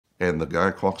And the guy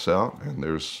clocks out, and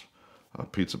there's a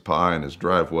pizza pie in his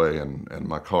driveway, and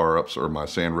my car or my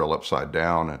sandrail upside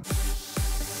down. And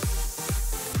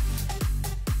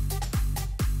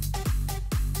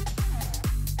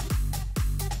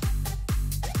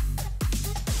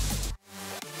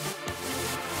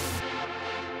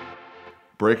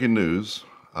breaking news,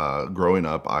 growing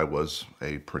up, I was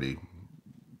a pretty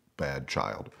bad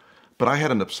child. But I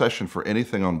had an obsession for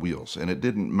anything on wheels, and it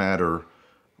didn't matter,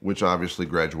 which obviously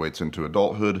graduates into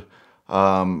adulthood.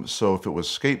 So if it was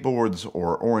skateboards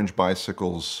or orange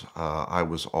bicycles, I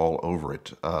was all over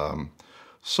it.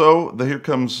 So here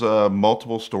comes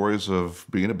multiple stories of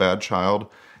being a bad child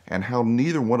and how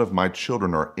neither one of my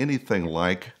children are anything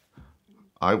like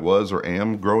I was or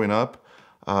am growing up.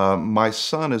 My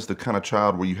son is the kind of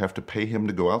child where you have to pay him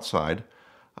to go outside.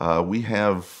 We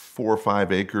have 4 or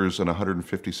 5 acres and a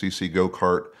 150cc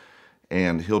go-kart,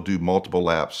 and he'll do multiple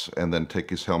laps and then take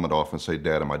his helmet off and say,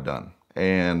 "Dad, am I done?"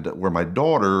 And where my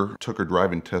daughter took her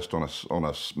driving test on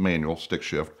a manual stick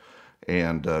shift,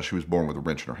 and she was born with a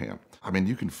wrench in her hand. I mean,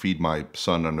 you can feed my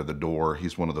son under the door.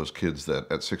 He's one of those kids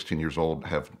that at 16 years old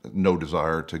have no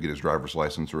desire to get his driver's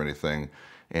license or anything.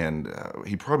 And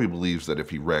he probably believes that if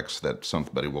he wrecks, that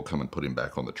somebody will come and put him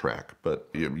back on the track. But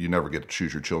you never get to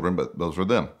choose your children, but those are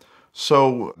them.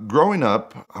 So growing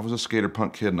up, I was a skater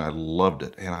punk kid, and I loved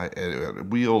it. And I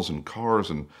wheels and cars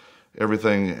and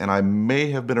everything. And I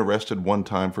may have been arrested one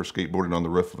time for skateboarding on the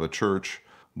roof of a church.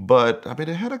 But I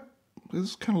mean,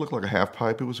 this kind of looked like a half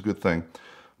pipe. It was a good thing.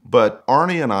 But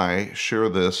Arnie and I share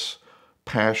this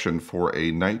passion for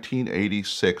a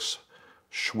 1986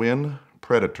 Schwinn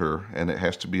Predator, and it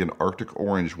has to be an Arctic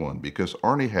orange one because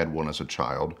Arnie had one as a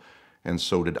child, and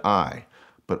so did I.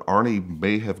 But Arnie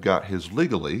may have got his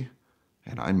legally,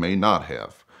 and I may not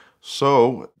have.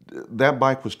 So that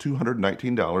bike was $219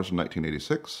 in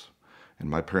 1986, and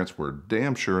my parents were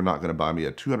damn sure not going to buy me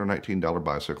a $219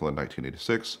 bicycle in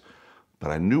 1986.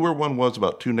 But I knew where one was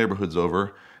about 2 neighborhoods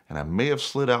over, and I may have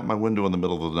slid out my window in the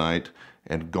middle of the night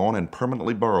and gone and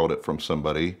permanently borrowed it from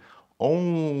somebody,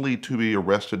 only to be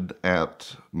arrested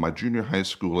at my junior high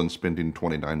school and spending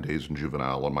 29 days in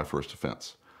juvenile on my first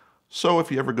offense. So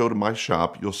if you ever go to my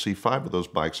shop, you'll see 5 of those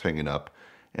bikes hanging up,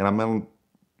 and I'm on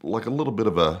like a little bit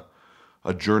of a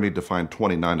journey to find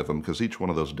 29 of them, because each one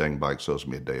of those dang bikes owes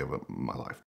me a day of my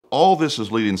life. All this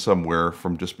is leading somewhere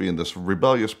from just being this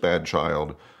rebellious bad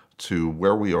child to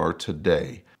where we are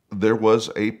today. There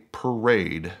was a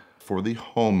parade for the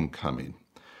homecoming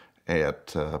at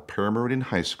Paramarian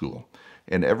High School.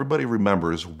 And everybody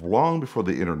remembers, long before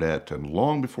the internet and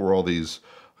long before all these,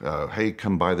 hey,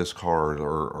 come buy this card,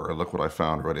 or look what I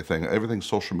found, or everything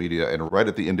social media, and right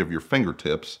at the end of your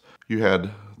fingertips, you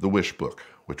had the wish book,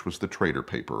 which was the trader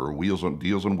paper, or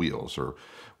Deals on Wheels, or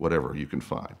whatever you can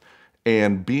find.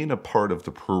 And being a part of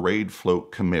the Parade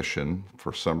Float Commission,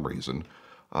 for some reason,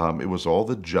 it was all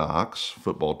the jocks,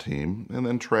 football team, and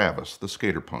then Travis, the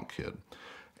skater punk kid.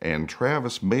 And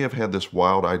Travis may have had this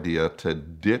wild idea to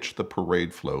ditch the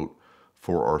parade float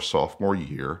for our sophomore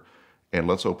year, and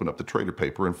let's open up the trader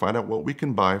paper and find out what we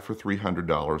can buy for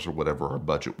 $300 or whatever our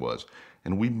budget was.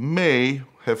 And we may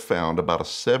have found about a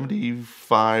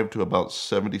 75 to about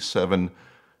 77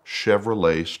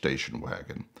 Chevrolet station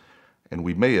wagon. And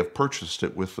we may have purchased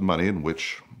it with the money in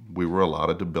which we were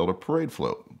allotted to build a parade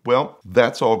float. Well,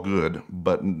 that's all good,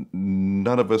 but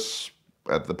none of us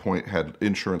at the point had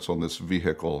insurance on this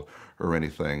vehicle or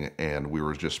anything, and we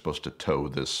were just supposed to tow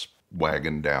this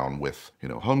wagon down with,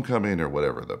 homecoming or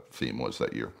whatever the theme was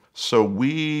that year. So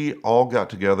we all got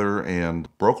together and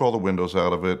broke all the windows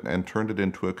out of it and turned it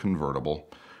into a convertible.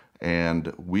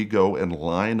 And we go and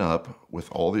line up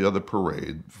with all the other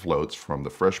parade floats, from the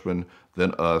freshmen,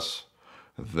 then us,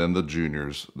 then the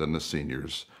juniors, then the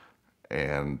seniors.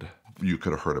 And you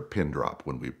could have heard a pin drop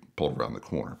when we pulled around the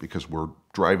corner, because we're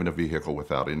driving a vehicle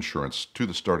without insurance to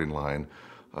the starting line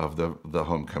of the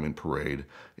homecoming parade.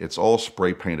 It's all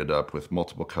spray painted up with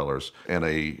multiple colors and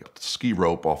a ski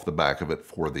rope off the back of it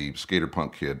for the skater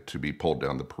punk kid to be pulled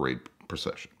down the parade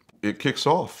procession. It kicks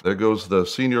off. There goes the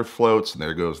senior floats, and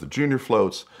there goes the junior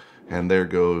floats, and there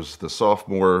goes the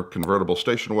sophomore convertible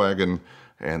station wagon,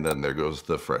 and then there goes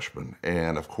the freshman.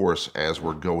 And of course, as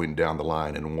we're going down the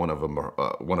line, and one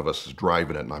of us is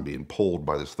driving it, and I'm being pulled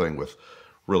by this thing with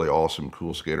really awesome,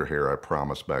 cool skater hair, I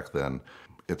promised back then.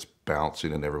 It's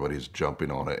bouncing and everybody's jumping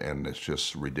on it, and it's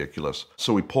just ridiculous.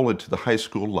 So we pull into the high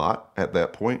school lot at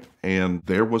that point, and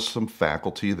there was some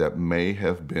faculty that may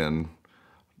have been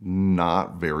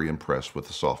not very impressed with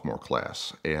the sophomore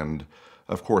class. And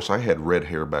of course, I had red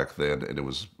hair back then, and it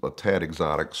was a tad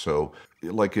exotic. So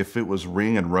like if it was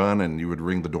ring and run, and you would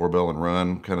ring the doorbell and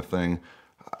run kind of thing,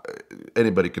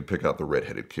 anybody could pick out the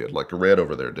redheaded kid, like a red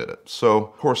over there did it. So,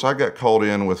 of course, I got called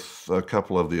in with a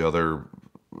couple of the other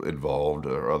involved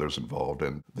or others involved,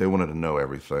 and they wanted to know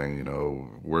everything. You know,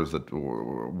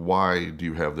 why do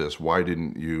you have this? Why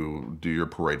didn't you do your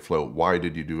parade float? Why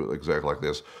did you do it exactly like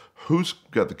this? Who's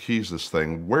got the keys to this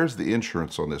thing? Where's the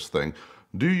insurance on this thing?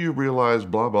 Do you realize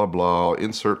blah, blah, blah,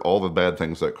 insert all the bad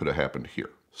things that could have happened here.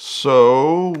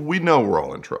 So we know we're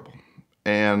all in trouble.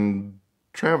 And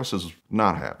Travis is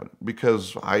not having it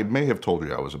because I may have told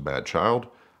you I was a bad child.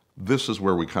 This is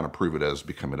where we kind of prove it as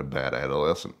becoming a bad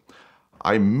adolescent.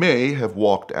 I may have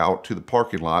walked out to the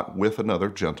parking lot with another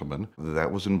gentleman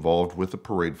that was involved with the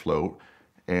parade float,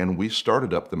 and we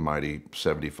started up the mighty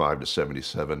 75 to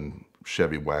 77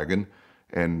 Chevy wagon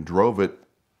and drove it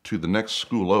to the next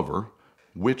school over,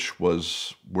 which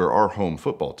was where our home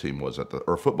football team was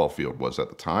or football field was at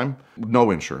the time.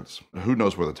 No insurance. Who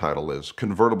knows where the title is?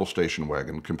 Convertible station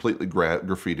wagon, completely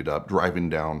graffitied up, driving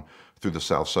down through the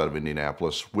south side of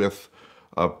Indianapolis with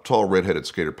a tall redheaded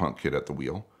skater punk kid at the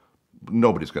wheel.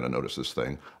 Nobody's going to notice this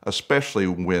thing, especially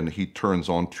when he turns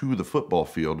onto the football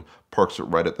field, parks it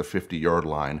right at the 50-yard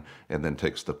line, and then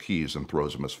takes the keys and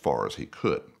throws them as far as he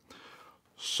could.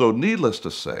 So needless to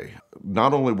say,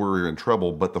 not only were we in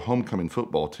trouble, but the homecoming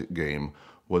football game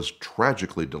was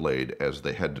tragically delayed as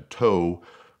they had to tow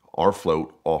our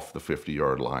float off the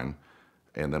 50-yard line.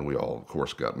 And then we all, of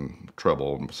course, got in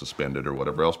trouble and suspended or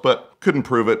whatever else, but couldn't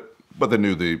prove it. But they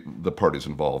knew the parties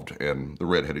involved, and the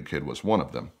redheaded kid was one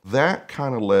of them. That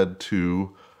kind of led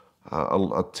to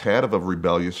a tad of a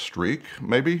rebellious streak,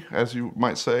 maybe, as you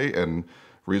might say, and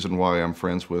reason why I'm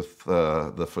friends with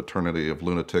the fraternity of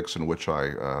lunatics in which I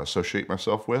associate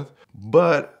myself with.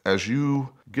 But as you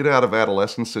get out of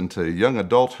adolescence into young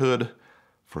adulthood,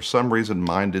 for some reason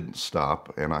mine didn't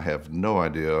stop, and I have no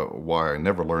idea why I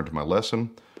never learned my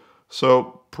lesson.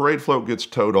 So parade float gets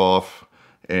towed off,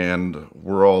 and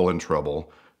we're all in trouble.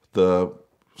 The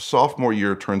sophomore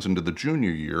year turns into the junior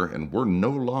year, and we're no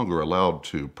longer allowed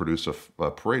to produce a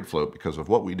parade float because of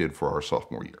what we did for our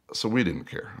sophomore year. So we didn't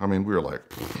care. I mean, we were like,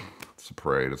 it's a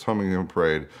parade. It's homecoming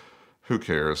parade. Who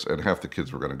cares? And half the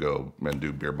kids were going to go and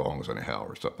do beer bongs anyhow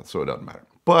or something, so it doesn't matter.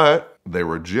 But they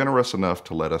were generous enough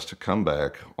to let us to come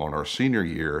back on our senior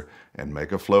year and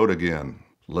make a float again.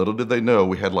 Little did they know,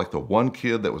 we had like the one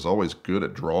kid that was always good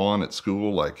at drawing at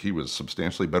school. Like he was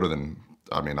substantially better than,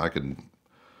 I mean, I could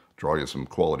draw you some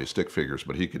quality stick figures,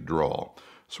 but he could draw.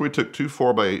 So we took two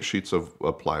 4x8 sheets of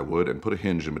plywood and put a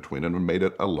hinge in between them and made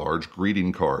it a large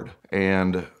greeting card.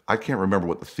 And I can't remember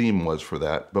what the theme was for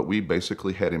that, but we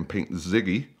basically had him paint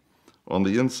Ziggy on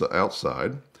the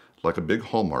outside like a big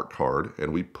Hallmark card,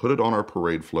 and we put it on our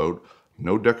parade float,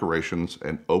 no decorations,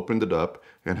 and opened it up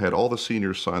and had all the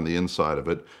seniors sign the inside of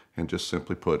it and just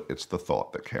simply put, it's the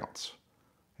thought that counts.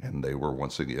 And they were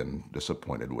once again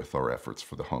disappointed with our efforts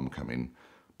for the homecoming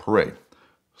parade.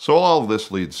 So all of this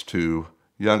leads to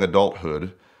young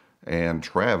adulthood, and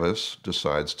Travis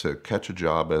decides to catch a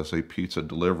job as a pizza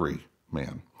delivery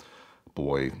man.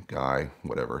 Boy, guy,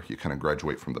 whatever. You kind of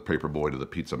graduate from the paper boy to the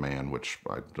pizza man, which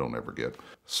I don't ever get.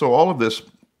 So all of this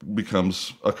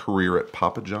becomes a career at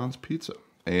Papa John's Pizza.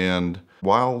 And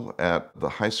while at the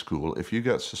high school, if you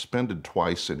got suspended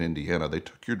twice in Indiana, they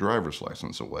took your driver's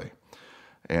license away.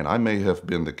 And I may have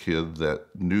been the kid that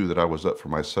knew that I was up for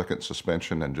my second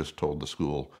suspension and just told the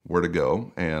school where to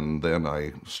go. And then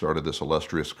I started this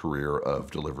illustrious career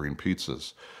of delivering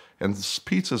pizzas. And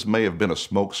pizzas may have been a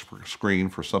smoke screen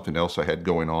for something else I had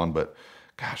going on, but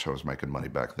gosh, I was making money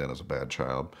back then as a bad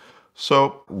child.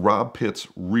 So Rob Pitts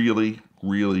really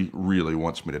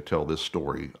wants me to tell this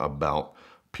story about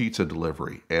pizza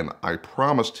delivery. And I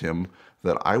promised him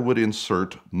that I would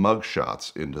insert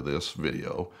mugshots into this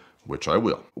video, which I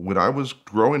will. When I was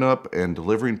growing up and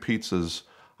delivering pizzas,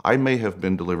 I may have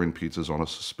been delivering pizzas on a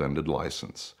suspended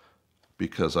license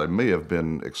because I may have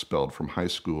been expelled from high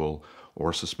school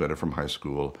or suspended from high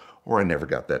school, or I never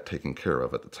got that taken care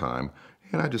of at the time.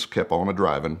 And I just kept on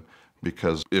driving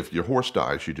because if your horse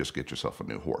dies, you just get yourself a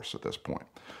new horse at this point.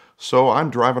 So I'm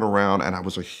driving around, and I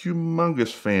was a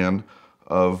humongous fan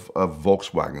of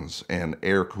Volkswagens and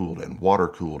air-cooled and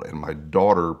water-cooled, and my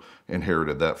daughter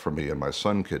inherited that from me, and my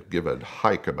son could give a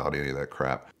hike about any of that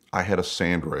crap. I had a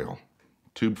sandrail,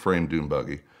 tube frame dune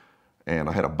buggy, and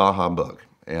I had a Baja Bug.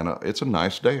 And it's a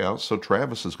nice day out, so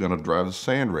Travis is going to drive the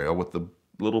sandrail with the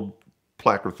little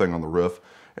placard thing on the roof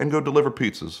and go deliver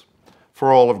pizzas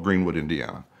for all of Greenwood,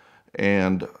 Indiana.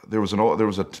 And there was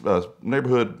a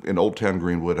neighborhood in Old Town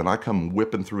Greenwood, and I come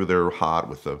whipping through there hot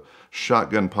with a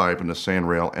shotgun pipe and a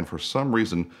sandrail, and for some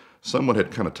reason, someone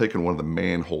had kind of taken one of the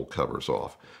manhole covers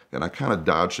off. And I kind of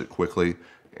dodged it quickly,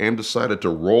 and decided to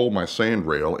roll my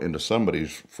sandrail into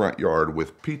somebody's front yard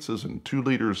with pizzas and 2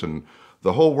 liters and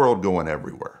the whole world going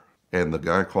everywhere. And the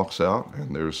guy clocks out,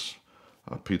 and there's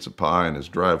a pizza pie in his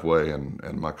driveway, and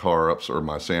my my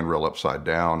sandrail upside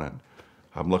down. And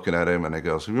I'm looking at him, and he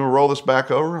goes, "You want to roll this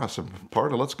back over?" I said,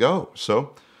 "Partner, let's go."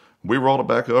 So we rolled it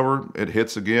back over. It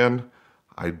hits again.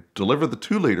 I delivered the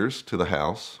 2 liters to the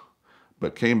house,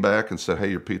 but came back and said, "Hey,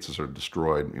 your pizzas are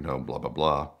destroyed, blah, blah,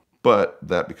 blah." But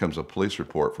that becomes a police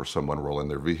report for someone rolling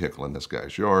their vehicle in this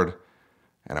guy's yard,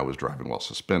 and I was driving while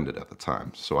suspended at the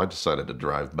time. So I decided to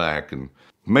drive back and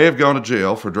may have gone to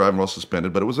jail for driving while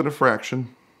suspended, but it was an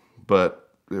infraction, but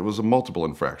it was a multiple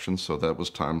infraction, so that was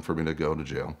time for me to go to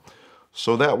jail.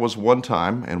 So that was one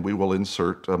time, and we will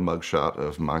insert a mugshot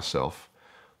of myself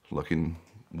looking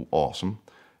awesome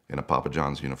in a Papa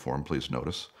John's uniform, please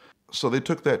notice. So they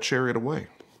took that chariot away,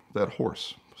 that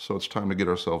horse. So it's time to get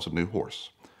ourselves a new horse.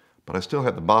 But I still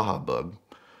had the Baja bug,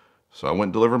 so I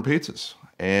went delivering pizzas.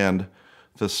 And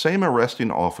the same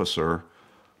arresting officer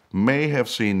may have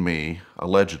seen me,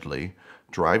 allegedly,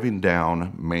 driving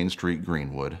down Main Street,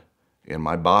 Greenwood, in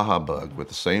my Baja bug with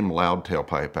the same loud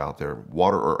tailpipe out there,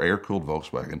 water or air-cooled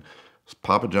Volkswagen,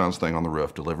 Papa John's thing on the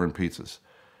roof, delivering pizzas.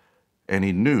 And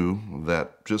he knew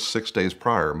that just 6 days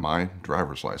prior, my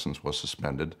driver's license was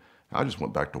suspended. I just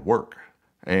went back to work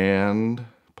and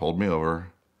pulled me over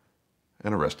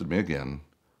and arrested me again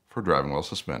for driving while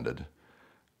suspended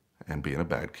and being a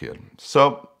bad kid.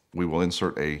 So we will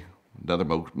insert another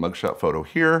mugshot photo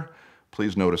here.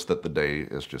 Please notice that the day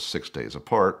is just 6 days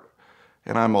apart.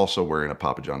 And I'm also wearing a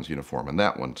Papa John's uniform in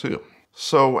that one too.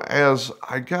 So as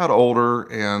I got older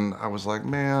and I was like,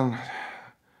 man,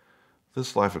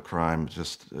 this life of crime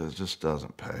just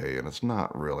doesn't pay, and it's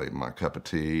not really my cup of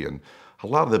tea. And a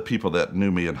lot of the people that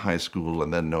knew me in high school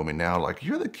and then know me now, like,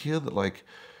 you're the kid that like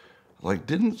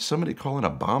didn't somebody call in a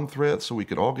bomb threat so we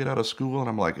could all get out of school? And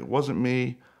I'm like, it wasn't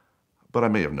me, but I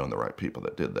may have known the right people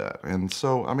that did that. And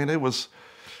so, I mean, it was,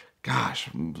 gosh,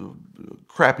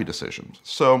 crappy decisions.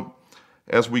 So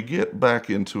as we get back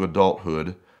into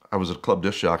adulthood, I was a club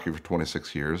disc jockey for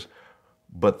 26 years,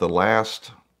 but the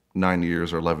last 9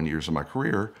 years or 11 years of my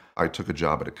career, I took a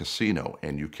job at a casino,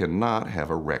 and you cannot have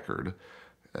a record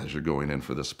as you're going in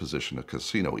for this position at a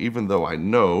casino, even though I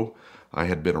know I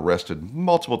had been arrested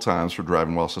multiple times for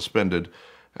driving while suspended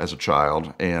as a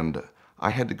child, and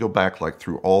I had to go back like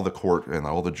through all the court and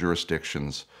all the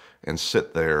jurisdictions and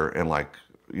sit there and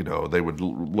they would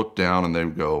look down and they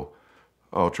would go,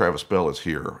 "Oh, Travis Bell is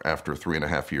here after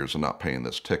 3.5 years of not paying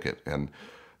this ticket," and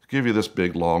give you this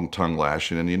big long tongue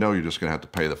lashing, and you're just gonna have to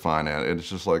pay the fine, and it's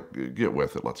just like, get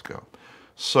with it, let's go.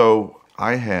 So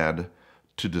I had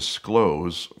to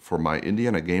disclose for my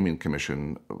Indiana Gaming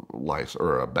Commission license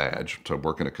or a badge to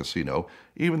work in a casino,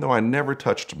 even though I never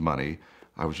touched money.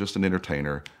 I was just an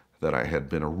entertainer, that I had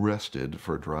been arrested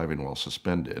for driving while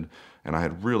suspended, and I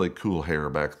had really cool hair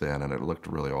back then, and it looked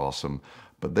really awesome,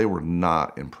 but they were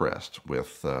not impressed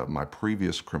with my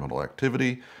previous criminal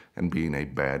activity and being a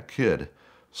bad kid.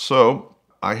 So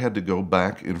I had to go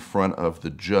back in front of the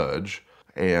judge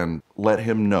and let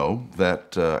him know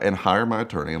that, and hire my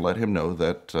attorney and let him know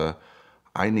that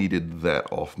I needed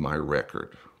that off my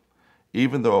record.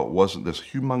 Even though it wasn't this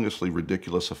humongously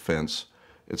ridiculous offense,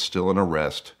 it's still an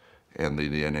arrest, and the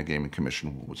Indiana Gaming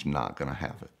Commission was not going to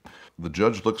have it. The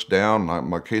judge looks down,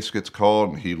 my case gets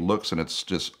called, and he looks, and it's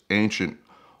just ancient,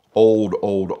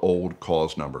 old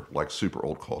cause number, like super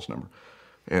old cause number.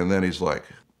 And then he's like,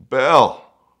 "Bell."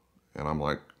 And I'm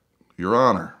like, "Your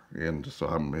Honor." And so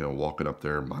I'm walking up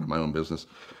there, minding my own business.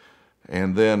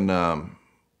 And then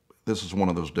this is one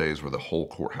of those days where the whole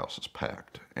courthouse is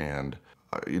packed. And,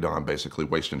 I'm basically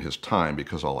wasting his time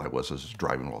because all I was is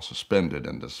driving while suspended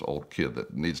and this old kid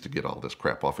that needs to get all this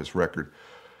crap off his record.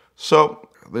 So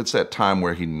it's that time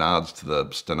where he nods to the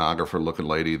stenographer-looking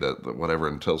lady that whatever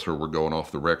and tells her we're going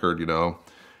off the record,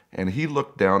 And he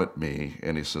looked down at me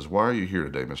and he says, "Why are you here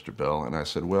today, Mr. Bell?" And I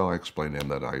said, "Well," I explained to him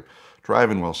that I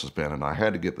driving while suspended and I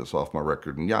had to get this off my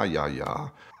record and yah.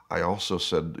 I also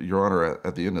said, "Your Honor,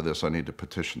 at the end of this, I need to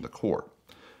petition the court."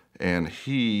 And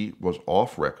he was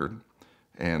off record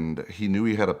and he knew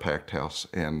he had a packed house.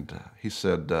 And he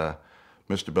said,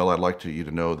 "Mr. Bell, I'd like you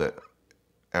to know that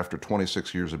after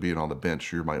 26 years of being on the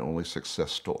bench, you're my only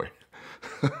success story."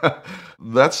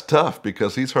 That's tough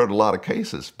because he's heard a lot of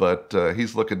cases, but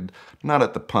he's looking not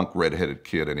at the punk redheaded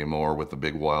kid anymore with the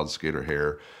big wild skater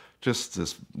hair, just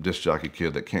this disc jockey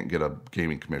kid that can't get a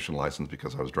gaming commission license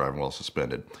because I was driving while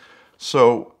suspended.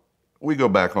 So we go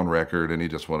back on record, and he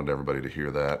just wanted everybody to hear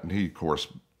that. And he, of course,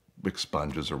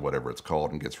 expunges or whatever it's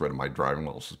called and gets rid of my driving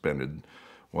while suspended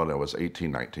when I was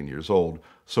 18, 19 years old.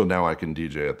 So now I can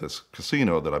DJ at this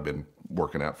casino that I've been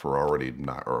working at for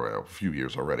a few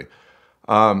years already.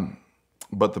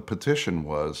 But the petition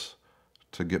was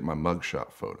to get my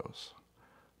mugshot photos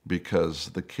because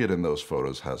the kid in those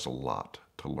photos has a lot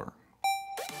to learn.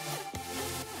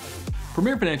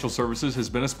 Premier Financial Services has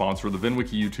been a sponsor of the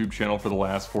VINwiki YouTube channel for the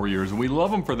last 4 years, and we love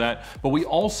them for that, but we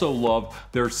also love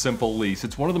their Simple Lease.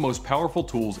 It's one of the most powerful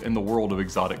tools in the world of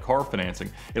exotic car financing.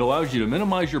 It allows you to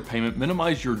minimize your payment,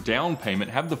 minimize your down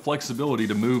payment, have the flexibility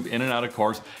to move in and out of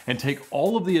cars, and take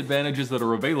all of the advantages that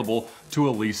are available to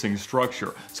a leasing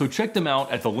structure. So check them out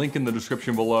at the link in the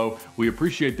description below. We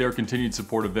appreciate their continued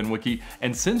support of VINwiki,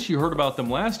 and since you heard about them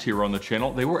last here on the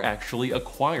channel, they were actually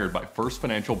acquired by First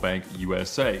Financial Bank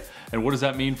USA. And what does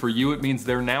that mean for you? It means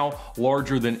they're now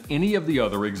larger than any of the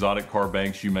other exotic car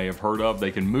banks you may have heard of. They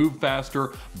can move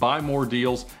faster, buy more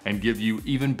deals, and give you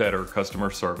even better customer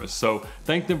service. So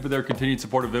thank them for their continued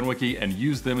support of VINwiki and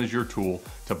use them as your tool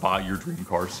to buy your dream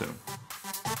car soon.